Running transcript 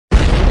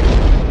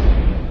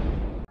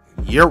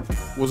Yo,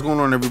 what's going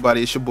on,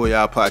 everybody? It's your boy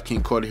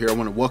iPodKingCarter here. I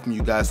want to welcome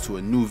you guys to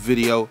a new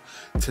video.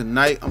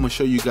 Tonight I'm gonna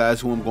show you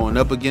guys who I'm going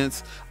up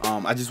against.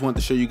 I just wanted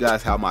to show you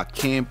guys how my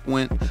camp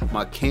went.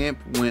 My camp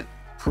went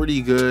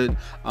pretty good.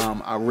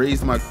 I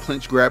raised my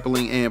clinch,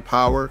 grappling, and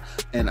power,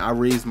 and I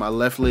raised my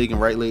left leg and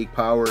right leg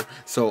power.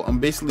 So I'm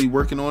basically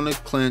working on the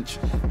clinch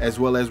as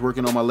well as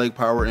working on my leg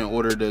power in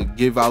order to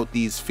give out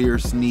these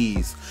fierce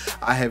knees.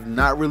 I have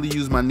not really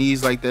used my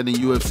knees like that in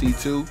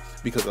UFC 2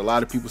 because a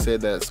lot of people said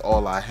that's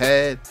all I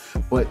had,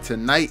 but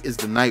tonight is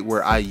the night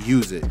where I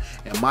use it.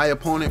 And my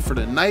opponent for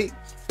the night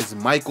is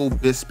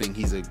BISPING.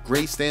 He's a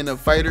great stand-up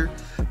fighter,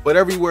 but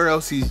everywhere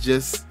else he's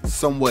just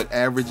somewhat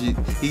average.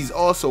 He's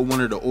also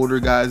one of the older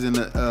guys in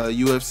the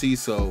UFC,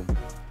 so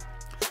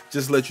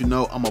just to let you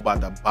know, I'm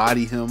about to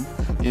body him. You know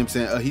what I'm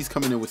saying? He's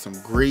coming in with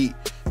some great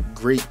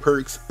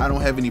perks. I don't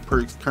have any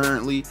perks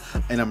currently,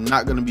 and I'm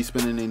not going to be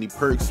spending any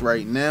perks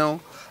right now.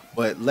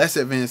 But let's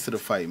advance to the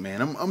fight,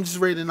 man. I'm just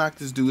ready to knock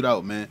this dude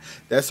out, man.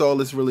 That's all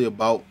it's really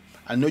about.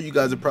 I know you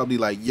guys are probably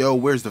like, yo,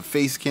 where's the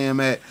face cam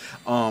at?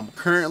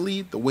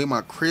 Currently, the way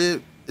my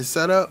crib is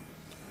set up,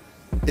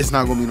 it's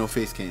not gonna be no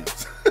face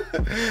cams.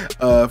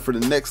 For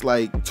the next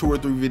like 2 or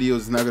 3 videos,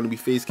 it's not gonna be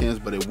face cams,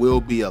 but it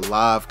will be a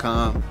live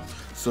cam.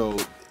 So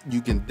you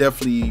can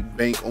definitely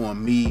bank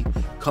on me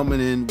coming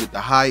in with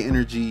the high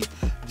energy,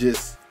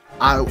 just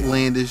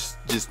outlandish,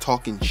 just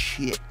talking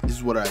shit. This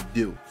is what I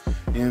do.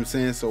 You know what I'm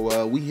saying?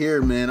 So we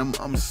here, man.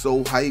 I'm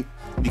so hyped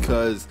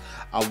because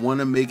I want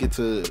to make it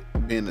to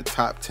being a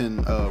top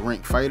 10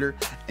 ranked fighter,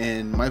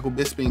 and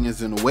BISPING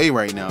is in the way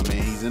right now,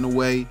 man. He's in the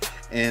way,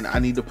 and I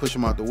need to push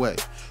him out the way.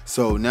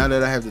 So now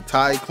that I have the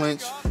tie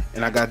clinch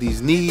and I got these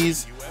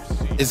knees,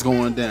 it's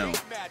going down.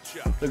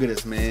 Look at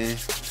this, man.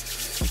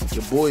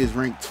 Your boy is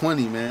ranked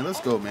 20, man.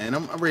 Let's go, man.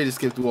 I'm ready to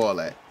skip through all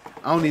that.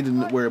 I don't need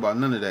to worry about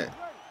none of that.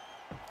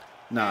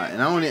 Nah,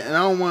 and I don't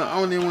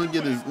even want to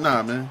get this.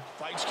 Nah, man.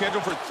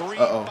 Scheduled for 3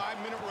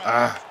 5-minute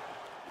rounds.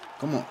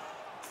 Come on.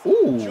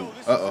 Ooh.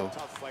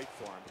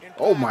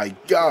 Oh my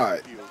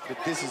God. But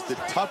this is the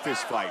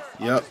toughest fight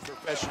of his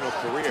professional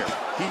career.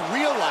 He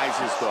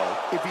realizes, though,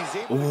 if he's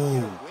able to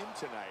win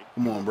tonight.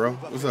 Come on, bro.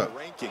 What's up?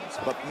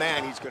 Rankings, but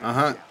man, he's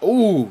gonna.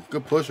 Ooh,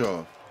 good push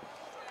off.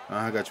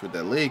 I got you with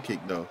that leg kick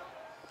though.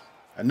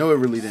 I know it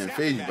really didn't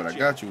phase you, but I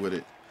got you with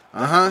it.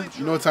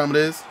 You know what time it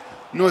is?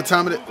 You know what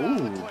time it is?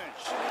 Ooh.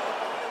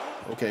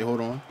 Okay,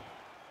 hold on.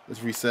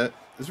 Let's reset.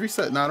 Let's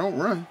reset. Nah, don't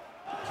run.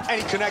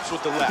 And he connects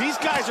with the left. These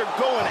guys are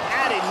going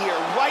at it here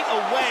right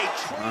away.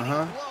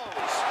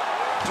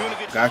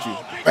 Got you.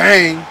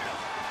 Bang.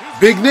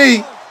 Big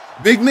knee.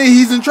 Big knee.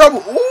 He's in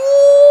trouble.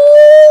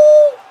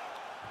 Ooh.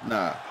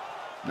 Nah,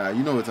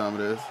 you know what time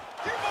it is.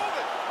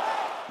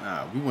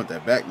 Nah, we want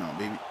that back now,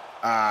 baby.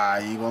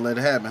 You ain't gonna let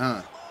it happen,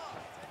 huh?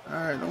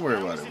 Alright, don't worry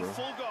about it, bro.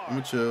 I'm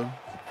gonna chill.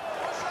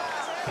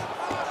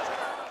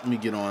 Let me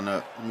get on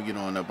up. I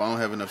don't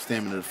have enough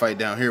stamina to fight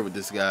down here with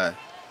this guy.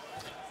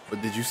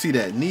 But did you see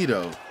that knee,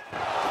 though?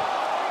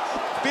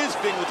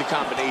 BISPING with the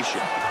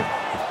combination.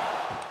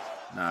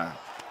 Nah.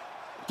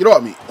 Get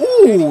off me.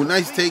 Ooh,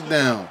 nice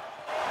takedown.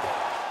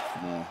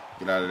 Come on,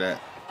 get out of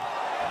that.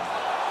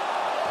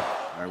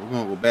 All right, we're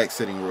going to go back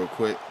sitting real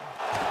quick.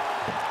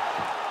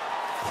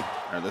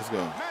 All right, let's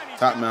go.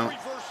 Top mount.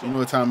 You know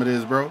what time it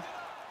is, bro?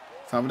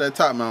 Time for that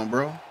top mount,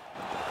 bro.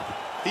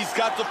 He's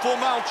got the full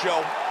mount,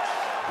 Joe.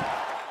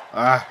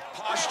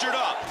 Postured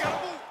up.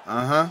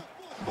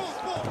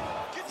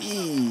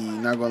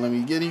 Not gonna let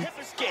me get him.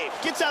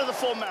 Gets out of the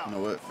full mount. You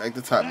know what? Back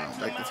to top mount.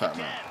 Back to top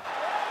mount.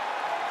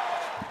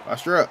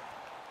 Posture up.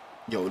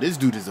 Yo, this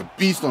dude is a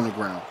beast on the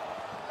ground.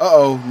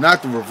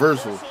 Not the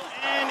reversal.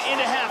 And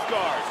into half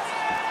guard.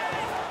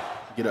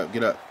 Get up,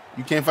 get up.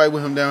 You can't fight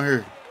with him down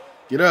here.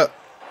 Get up.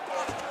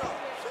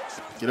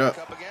 Get up.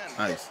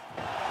 Nice.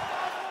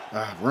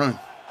 Run.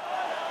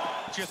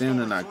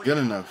 Stamina not good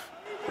enough.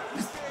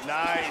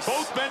 Nice.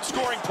 Both men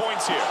scoring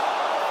points here.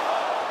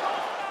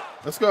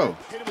 Let's go.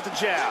 Hit him with the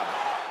jab.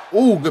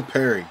 Ooh, good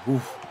parry.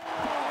 Oof.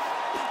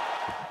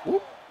 Ooh.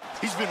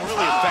 He's been really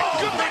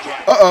effective with the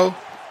jab.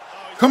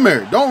 Come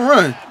here. Don't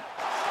run.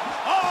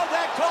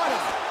 That caught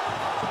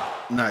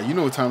him. Nah, you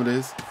know what time it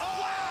is.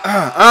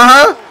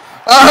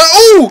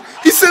 Ooh,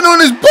 he's sitting on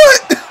his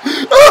butt.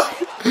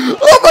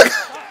 Oh my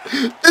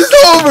God. It's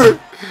over.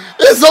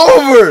 It's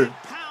over.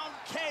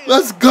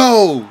 Let's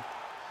go.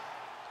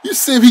 You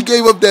see him? He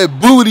gave up that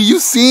booty. You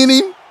seen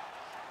him?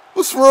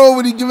 What's wrong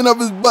with he giving up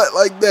his butt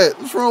like that?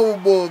 What's wrong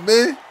with boy,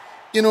 man?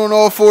 Getting on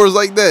all fours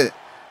like that.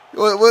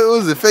 What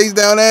was it? Face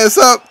down, ass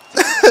up?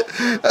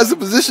 That's the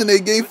position they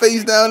gave.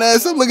 Face down,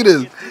 ass up. Look at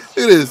this. Look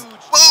at this.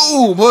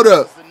 Boom. Hold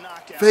up.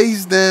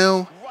 Face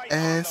down,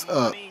 ass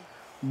up.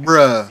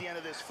 Bruh.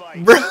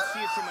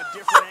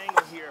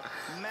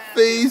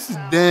 Face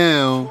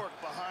down,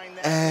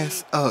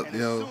 ass up,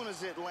 yo.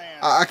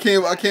 I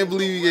can't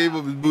believe he gave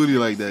up his booty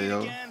like that,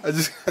 yo. I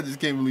just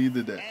can't believe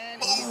he did that.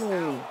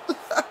 Oh.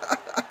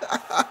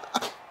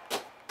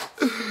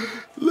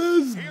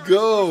 Let's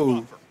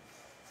go.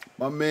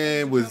 My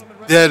man was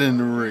dead in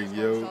the ring,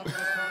 yo.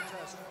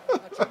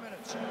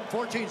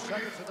 14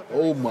 seconds of the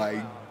Oh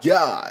my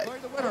God.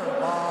 the winner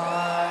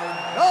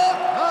by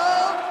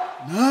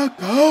knockout.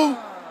 Knockout.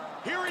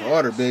 Here he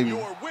Carter, is, baby.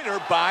 your winner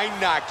by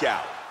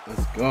knockout.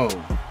 Let's go.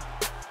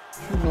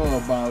 What you know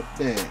about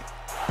that?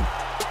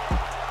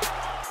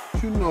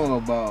 What you know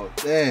about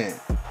that?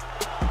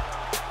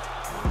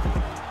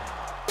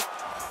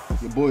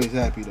 Your boy is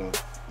happy though.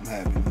 I'm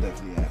happy. I'm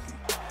definitely happy.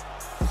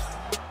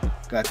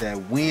 Got that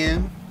win. You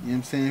know what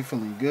I'm saying?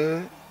 Feeling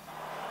good.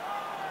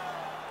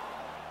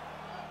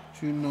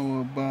 What you know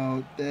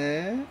about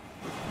that?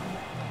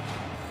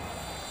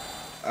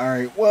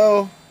 Alright,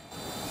 well.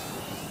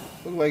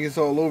 Look like it's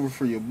all over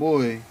for your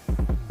boy.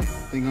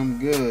 Think I'm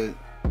good.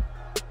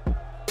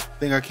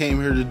 Think I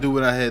came here to do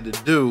what I had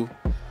to do.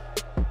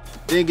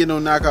 Didn't get no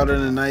knockout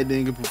of the night.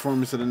 Didn't get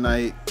performance of the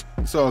night.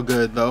 It's all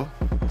good though.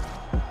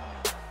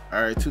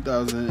 Alright,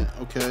 2,000.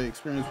 Okay,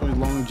 experience points,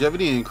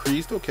 longevity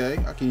increased. Okay,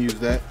 I can use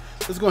that.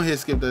 Let's go ahead and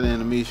skip that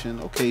animation.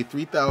 Okay,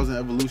 3,000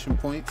 evolution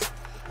points.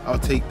 I'll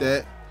take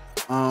that.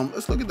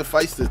 Let's look at the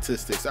fight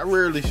statistics. I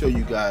rarely show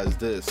you guys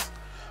this.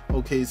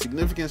 Okay,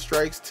 significant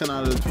strikes, 10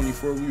 out of the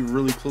 24. We were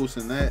really close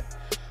in that.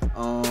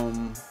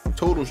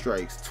 Total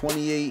strikes,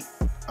 28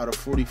 out of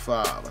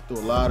 45. I threw a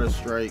lot of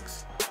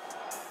strikes.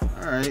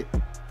 Alright,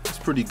 that's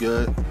pretty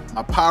good.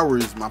 My power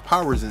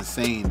is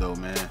insane though,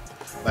 man.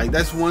 Like,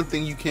 that's one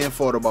thing you can't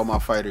fault about my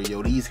fighter,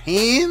 yo. These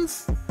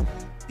hands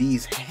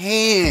is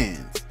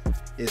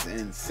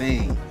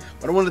insane.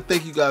 But I want to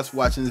thank you guys for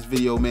watching this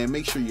video, man.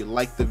 Make sure you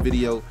like the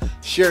video,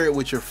 share it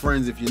with your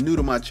friends. If you're new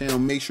to my channel,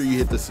 make sure you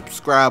hit the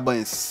subscribe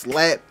button,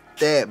 slap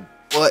that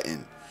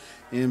button.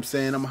 You know what I'm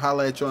saying? I'm gonna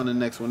holler at you on the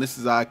next one. This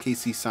is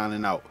IKC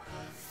signing out.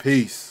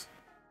 Peace.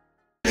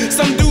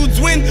 Some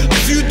dudes win, a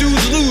few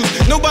dudes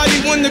lose.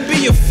 Nobody wanna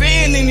be a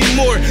fan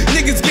anymore.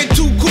 Niggas get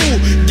too cool,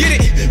 get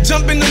it?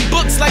 Jump in the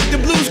books like the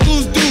Blues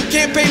Clues do.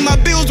 Can't pay my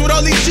bills with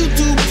all these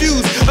YouTube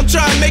views. I'm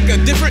trying to make a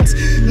difference.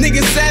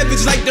 Niggas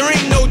savage like there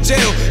ain't no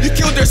jail. You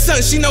killed her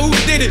son, she know who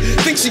did it.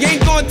 Think she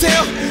ain't gonna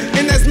tell?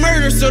 And that's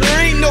murder, so there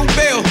ain't no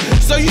bail.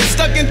 So you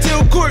stuck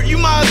until court, you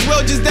might as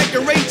well just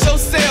decorate your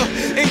cell.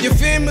 And your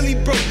family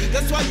broke,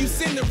 that's why you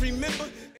sin to remember.